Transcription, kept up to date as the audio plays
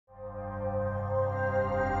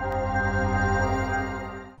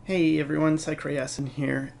Hey everyone, Sycra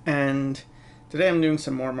here, and today I'm doing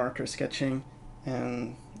some more marker sketching,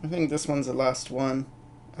 and I think this one's the last one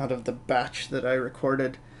out of the batch that I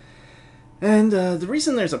recorded. And the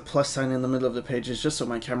reason there's a plus sign in the middle of the page is just so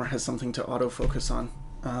my camera has something to autofocus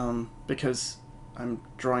on, because I'm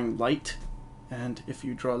drawing light, and if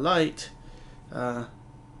you draw light, it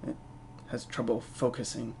has trouble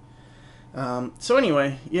focusing. So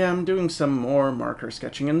anyway, yeah, I'm doing some more marker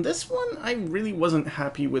sketching, and this one I really wasn't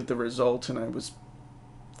happy with the result, and I was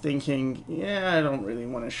thinking, yeah, I don't really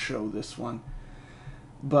want to show this one.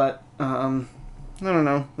 But, I don't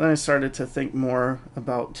know, then I started to think more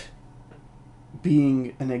about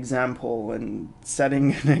being an example and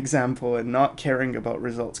setting an example and not caring about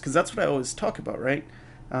results, because that's what I always talk about, right?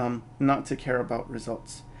 Not to care about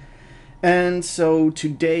results. And so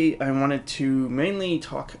today I wanted to mainly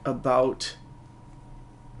talk about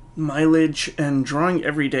mileage and drawing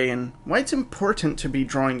every day and why it's important to be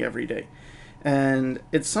drawing every day. And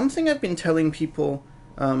it's something I've been telling people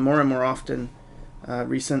more and more often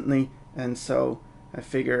recently, and so I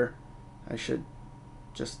figure I should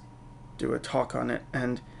just do a talk on it.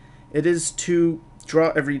 And it is to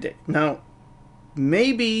draw every day. Now,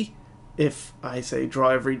 maybe if I say draw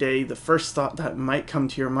every day, the first thought that might come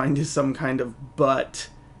to your mind is some kind of but,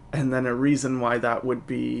 and then a reason why that would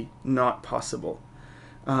be not possible.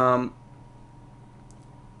 But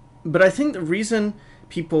I think the reason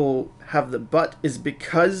people have the but is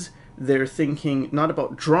because they're thinking not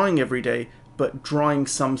about drawing every day, but drawing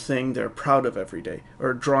something they're proud of every day,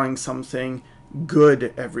 or drawing something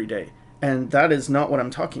good every day. And that is not what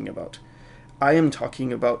I'm talking about. I am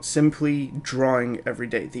talking about simply drawing every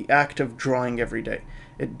day, the act of drawing every day.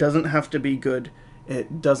 It doesn't have to be good.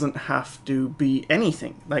 It doesn't have to be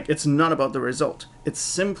anything. Like, it's not about the result. It's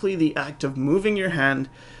simply the act of moving your hand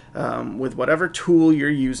with whatever tool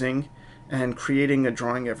you're using and creating a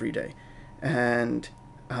drawing every day. And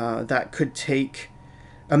that could take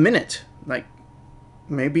a minute. Like,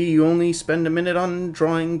 maybe you only spend a minute on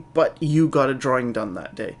drawing, but you got a drawing done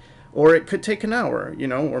that day. Or it could take an hour,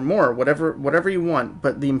 or more, whatever you want.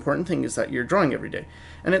 But the important thing is that you're drawing every day.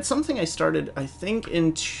 And it's something I started, I think,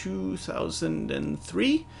 in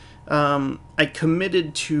 2003. I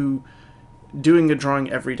committed to doing a drawing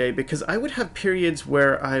every day because I would have periods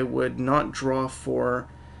where I would not draw for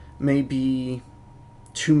maybe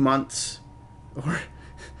 2 months, or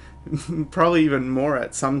probably even more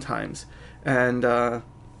at some times. And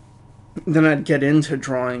then I'd get into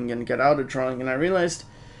drawing and get out of drawing, and I realized,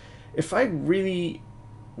 if I really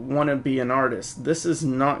want to be an artist, this is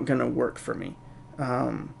not going to work for me.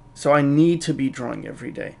 So I need to be drawing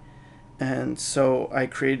every day. And so I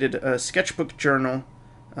created a sketchbook journal.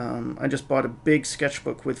 I just bought a big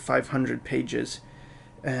sketchbook with 500 pages.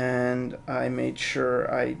 And I made sure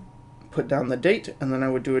I put down the date, and then I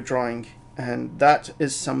would do a drawing. And that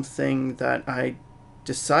is something that I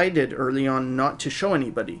decided early on not to show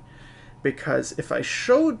anybody. Because if I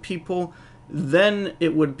showed people, then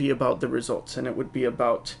it would be about the results, and it would be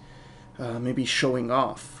about maybe showing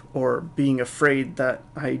off or being afraid that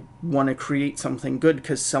I want to create something good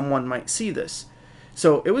because someone might see this.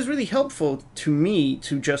 So it was really helpful to me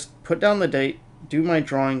to just put down the date, do my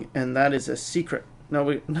drawing, and that is a secret.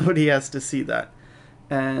 Nobody has to see that.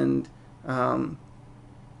 And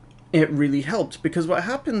it really helped, because what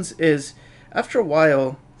happens is, after a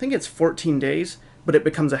while, I think it's 14 days, but it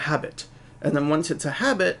becomes a habit. And then once it's a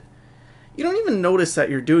habit, you don't even notice that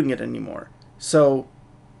you're doing it anymore. So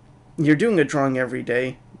you're doing a drawing every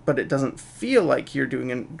day, but it doesn't feel like you're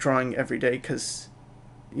doing a drawing every day, because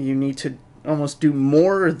you need to almost do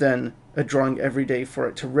more than a drawing every day for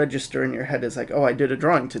it to register in your head as like, oh, I did a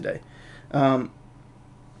drawing today. And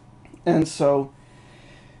so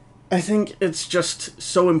I think it's just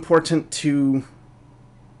so important to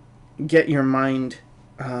get your mind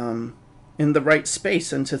in the right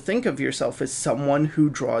space, and to think of yourself as someone who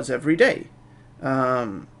draws every day,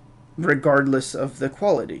 regardless of the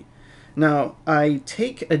quality. Now, I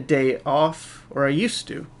take a day off, or I used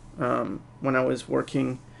to, when I was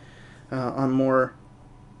working on more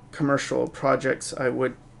commercial projects. I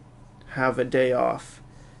would have a day off,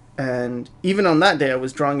 and even on that day I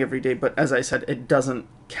was drawing every day, but as I said, it doesn't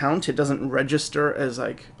count. It doesn't register as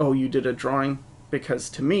like, oh, you did a drawing, because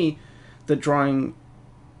to me, the drawing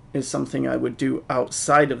is something I would do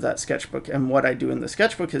outside of that sketchbook, and what I do in the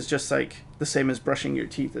sketchbook is just like the same as brushing your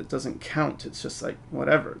teeth. It doesn't count. It's just like,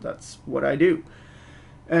 whatever, that's what I do.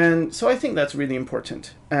 And so I think that's really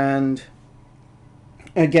important. And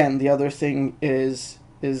again, the other thing is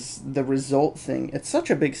the result thing. It's such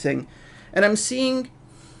a big thing, and I'm seeing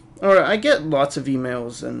or I get lots of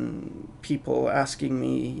emails and people asking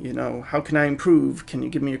me, you know, how can I improve? Can you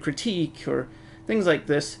give me a critique or things like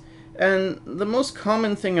this? And the most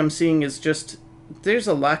common thing I'm seeing is just there's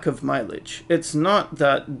a lack of mileage. It's not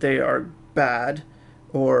that they are bad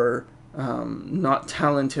or not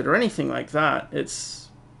talented or anything like that. It's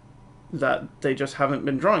that they just haven't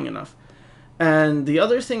been drawing enough. And the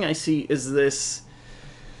other thing I see is this,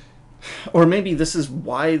 or maybe this is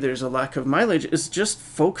why there's a lack of mileage, is just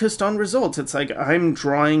focused on results. It's like, I'm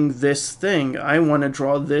drawing this thing. I want to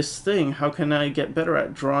draw this thing. How can I get better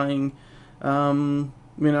at drawing,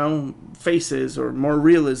 you know, faces or more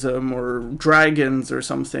realism or dragons or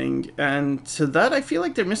something? And to that, I feel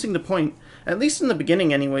like they're missing the point. At least in the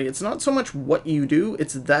beginning anyway, it's not so much what you do,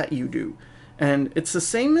 it's that you do. And it's the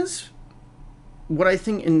same as what I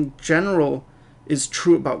think in general is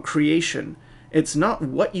true about creation. It's not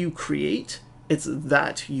what you create, it's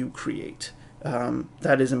that you create.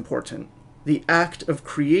 That is important. The act of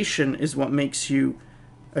creation is what makes you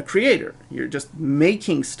a creator. You're just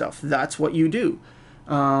making stuff. That's what you do.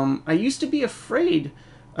 I used to be afraid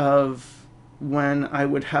of when I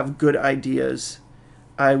would have good ideas.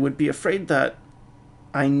 I would be afraid that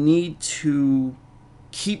I need to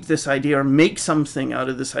keep this idea or make something out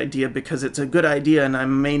of this idea because it's a good idea and I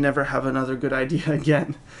may never have another good idea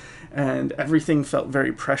again. And everything felt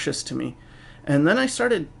very precious to me. And then I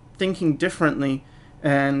started thinking differently,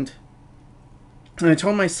 and I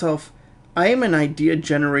told myself, I am an idea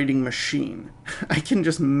generating machine. I can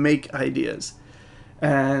just make ideas.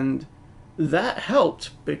 And that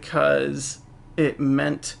helped because it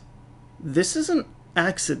meant this is an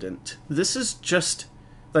accident. This is just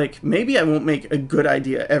like, maybe I won't make a good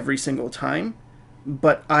idea every single time,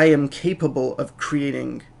 but I am capable of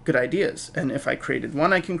creating good ideas. And if I created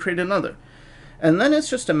one, I can create another. And then it's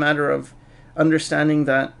just a matter of understanding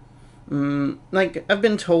that, like, I've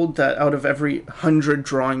been told that out of every 100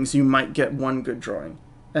 drawings, you might get one good drawing.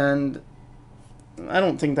 And I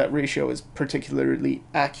don't think that ratio is particularly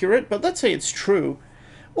accurate, but let's say it's true.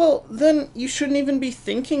 Well, then you shouldn't even be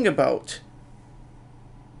thinking about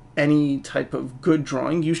any type of good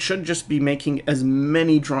drawing. You should just be making as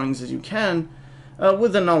many drawings as you can,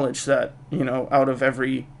 with the knowledge that, you know, out of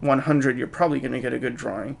every 100, you're probably going to get a good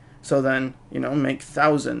drawing. So then, you know, make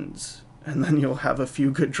thousands, and then you'll have a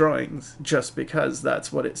few good drawings, just because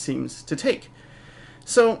that's what it seems to take.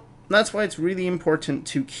 So that's why it's really important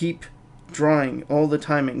to keep drawing all the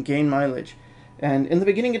time and gain mileage. And in the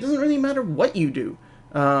beginning, it doesn't really matter what you do.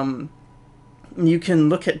 You can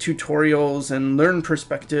look at tutorials and learn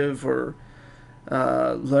perspective or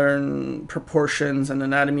learn proportions and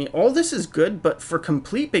anatomy. All this is good, but for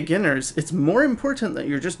complete beginners, it's more important that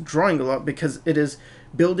you're just drawing a lot, because it is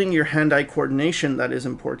building your hand-eye coordination that is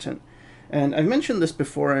important. And I've mentioned this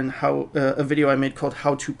before in how a video I made called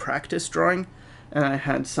How to Practice Drawing, and I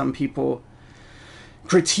had some people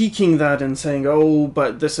critiquing that and saying, oh,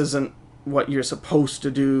 but this isn't what you're supposed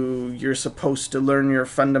to do. You're supposed to learn your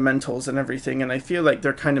fundamentals and everything. And I feel like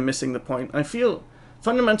they're kind of missing the point. I feel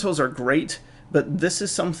fundamentals are great, but this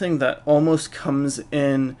is something that almost comes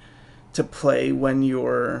in to play when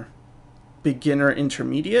you're beginner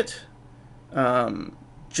intermediate,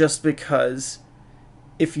 just because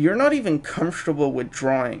if you're not even comfortable with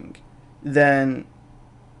drawing, then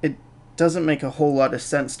it doesn't make a whole lot of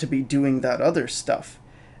sense to be doing that other stuff.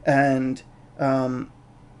 And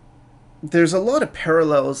there's a lot of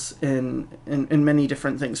parallels in many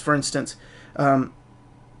different things. For instance,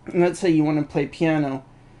 let's say you want to play piano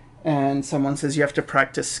and someone says you have to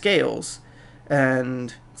practice scales,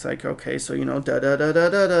 and it's like, okay, so, you know, da da da da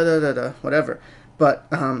da da da da, whatever. But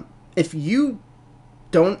if you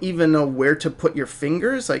don't even know where to put your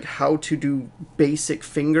fingers, like how to do basic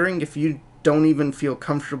fingering, if you don't even feel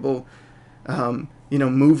comfortable, you know,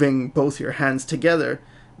 moving both your hands together,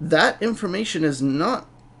 that information is not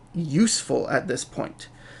useful at this point.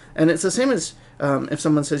 And it's the same as if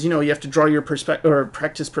someone says, you know, you have to draw your perspective or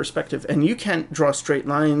practice perspective, and you can't draw straight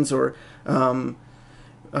lines, or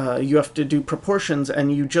you have to do proportions,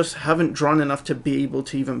 and you just haven't drawn enough to be able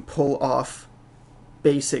to even pull off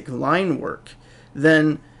basic line work,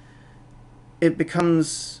 then it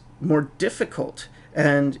becomes more difficult.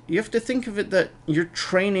 And you have to think of it that you're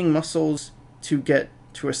training muscles to get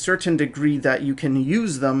to a certain degree that you can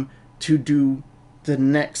use them to do the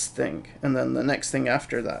next thing, and then the next thing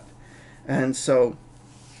after that. And so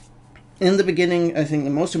in the beginning, I think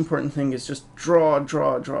the most important thing is just draw a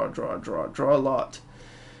lot.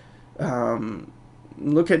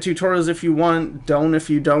 Look at tutorials if you want, don't if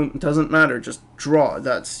you don't, it doesn't matter, just draw.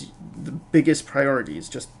 That's the biggest priority, is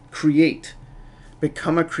just create.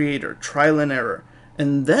 Become a creator, trial and error.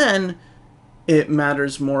 And then it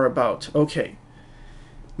matters more about, okay,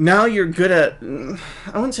 now you're good at,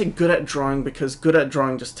 I wouldn't say good at drawing, because good at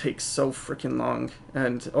drawing just takes so freaking long.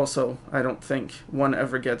 And also, I don't think one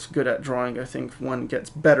ever gets good at drawing. I think one gets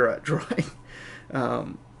better at drawing.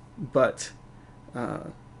 But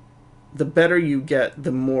the better you get,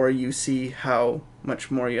 the more you see how much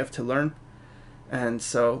more you have to learn. And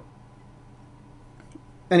so,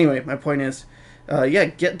 anyway, my point is, yeah,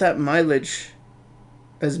 get that mileage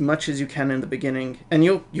as much as you can in the beginning, and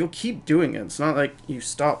you'll keep doing it. It's not like you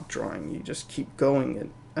stop drawing, you just keep going.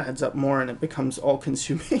 It adds up more and it becomes all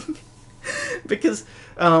consuming. Because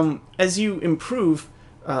as you improve,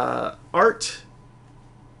 art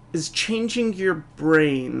is changing your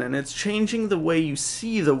brain, and it's changing the way you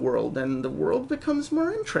see the world, and the world becomes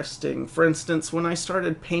more interesting. For instance, when I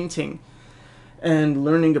started painting and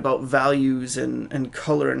learning about values and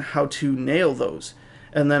color and how to nail those,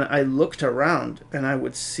 and then I looked around and I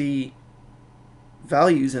would see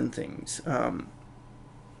values in things. And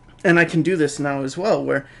I can do this now as well,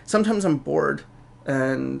 where sometimes I'm bored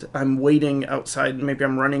and I'm waiting outside, maybe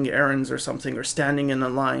I'm running errands or something, or standing in a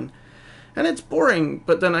line, and it's boring,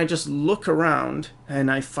 but then I just look around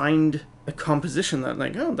and I find a composition that,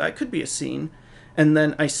 like, oh, that could be a scene. And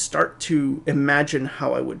then I start to imagine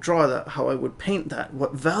how I would draw that, how I would paint that,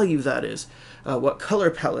 what value that is, what color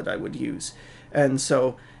palette I would use. And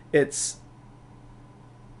so it's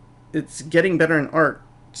getting better in art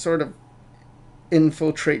sort of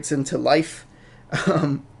infiltrates into life.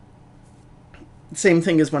 Same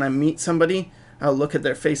thing as when I meet somebody, I'll look at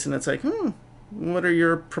their face and it's like, what are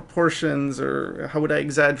your proportions, or how would I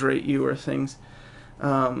exaggerate you, or things.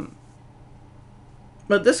 But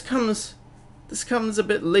this comes a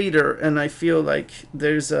bit later, and I feel like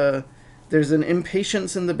there's an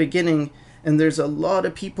impatience in the beginning, and there's a lot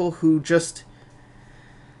of people who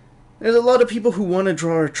want to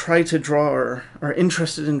draw or try to draw or are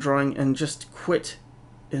interested in drawing and just quit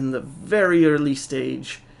in the very early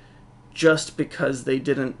stage just because they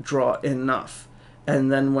didn't draw enough.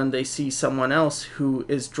 And then when they see someone else who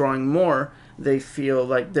is drawing more, they feel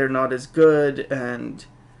like they're not as good, and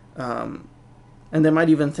they might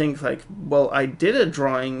even think like, well, I did a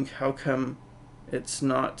drawing, how come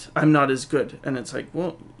I'm not as good? And it's like,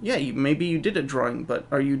 well, yeah, maybe you did a drawing, but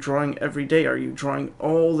are you drawing every day? Are you drawing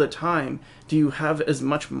all the time? Do you have as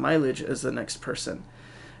much mileage as the next person?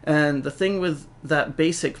 And the thing with that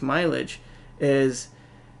basic mileage is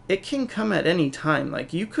it can come at any time.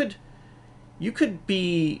 Like you could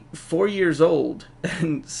be 4 years old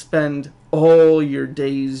and spend all your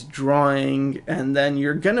days drawing, and then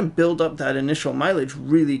you're going to build up that initial mileage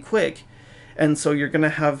really quick. And so you're going to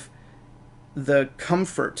have the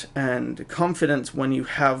comfort and confidence when you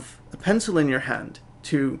have a pencil in your hand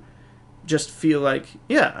to just feel like,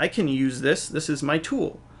 yeah, I can use this. This is my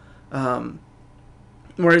tool.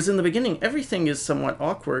 Whereas in the beginning, everything is somewhat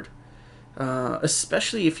awkward,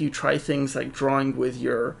 especially if you try things like drawing with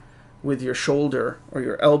your shoulder or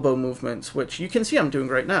your elbow movements, which you can see I'm doing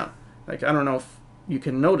right now. Like, I don't know if you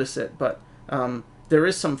can notice it, but there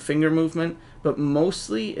is some finger movement, but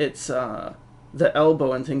mostly it's the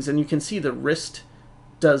elbow and things, and you can see the wrist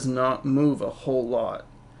does not move a whole lot,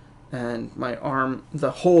 and my arm,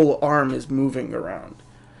 the whole arm is moving around.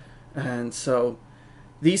 And so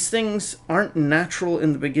these things aren't natural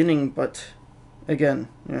in the beginning, but again,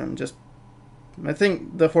 I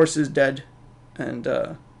think the horse is dead, and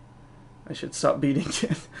I should stop beating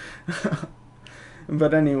it.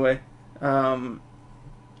 But anyway, so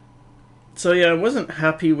yeah, I wasn't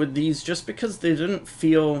happy with these just because they didn't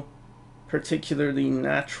feel particularly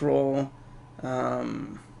natural.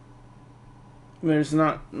 There's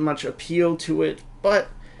not much appeal to it, but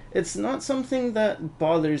it's not something that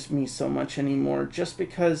bothers me so much anymore, just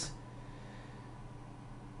because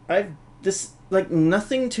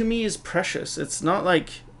nothing to me is precious. It's not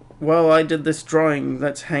like, well, I did this drawing,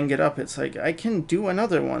 let's hang it up. It's like, I can do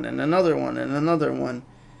another one and another one and another one.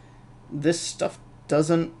 This stuff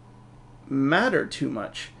doesn't matter too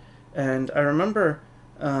much. And I remember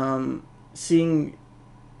seeing,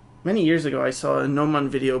 many years ago, I saw a Gnomon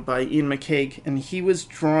video by Ian McCaig, and he was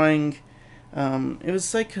drawing, it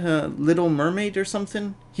was like a Little Mermaid or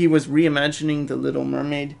something. He was reimagining the Little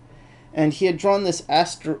Mermaid, and he had drawn this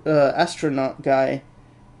astronaut guy,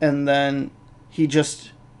 and then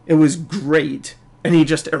it was great, and he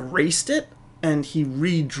just erased it, and he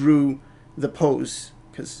redrew the pose,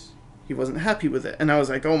 because he wasn't happy with it. And I was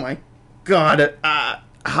like, oh my god,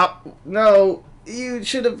 no, you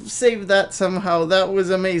should have saved that somehow. That was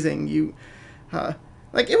amazing.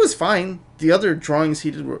 It was fine. The other drawings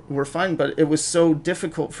he did were fine, but it was so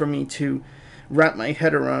difficult for me to wrap my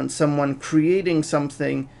head around someone creating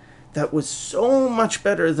something that was so much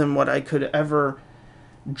better than what I could ever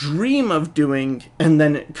dream of doing, and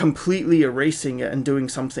then completely erasing it and doing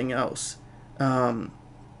something else. And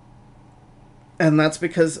that's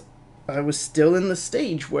because I was still in the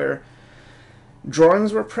stage where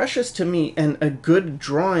drawings were precious to me, and a good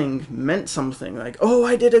drawing meant something. Like, oh,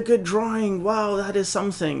 I did a good drawing, wow, that is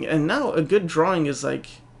something. And now a good drawing is like,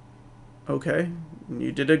 okay,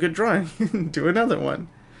 you did a good drawing, do another one.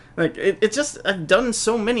 Like, it's just, I've done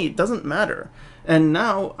so many, it doesn't matter. And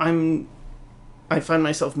now I find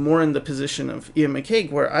myself more in the position of Ian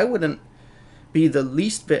McCaig, where I wouldn't be the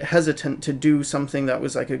least bit hesitant to do something that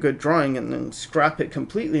was like a good drawing and then scrap it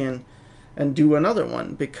completely and do another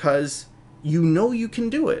one, because you know you can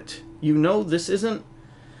do it. You know this isn't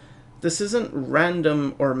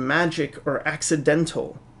random or magic or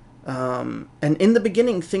accidental. And in the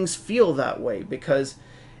beginning, things feel that way, because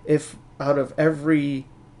if out of every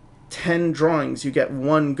 10 drawings you get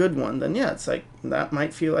one good one, then yeah, it's like, that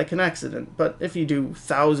might feel like an accident. But if you do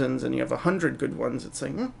thousands and you have 100 good ones, it's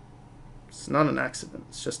like, it's not an accident.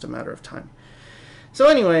 It's just a matter of time. So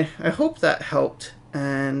anyway, I hope that helped.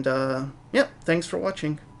 And yeah, thanks for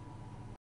watching.